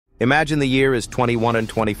Imagine the year is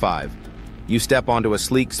 2125. You step onto a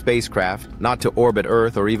sleek spacecraft, not to orbit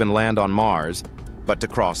Earth or even land on Mars, but to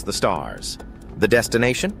cross the stars. The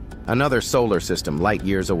destination? Another solar system light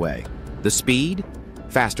years away. The speed?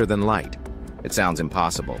 Faster than light. It sounds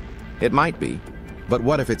impossible. It might be, but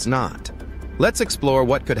what if it's not? Let's explore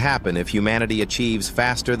what could happen if humanity achieves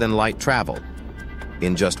faster than light travel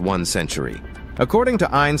in just 1 century. According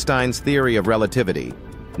to Einstein's theory of relativity,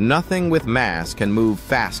 nothing with mass can move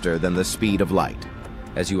faster than the speed of light.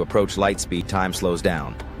 As you approach light speed, time slows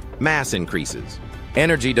down. Mass increases.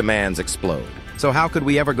 Energy demands explode. So how could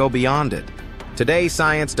we ever go beyond it? Today,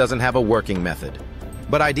 science doesn't have a working method.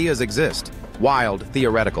 But ideas exist. Wild,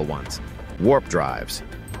 theoretical ones. Warp drives.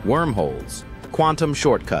 Wormholes. Quantum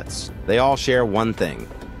shortcuts. They all share one thing.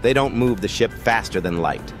 They don't move the ship faster than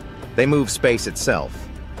light. They move space itself.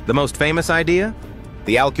 The most famous idea?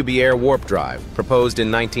 The Alcubierre warp drive, proposed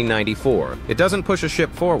in 1994. It doesn't push a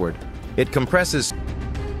ship forward. It compresses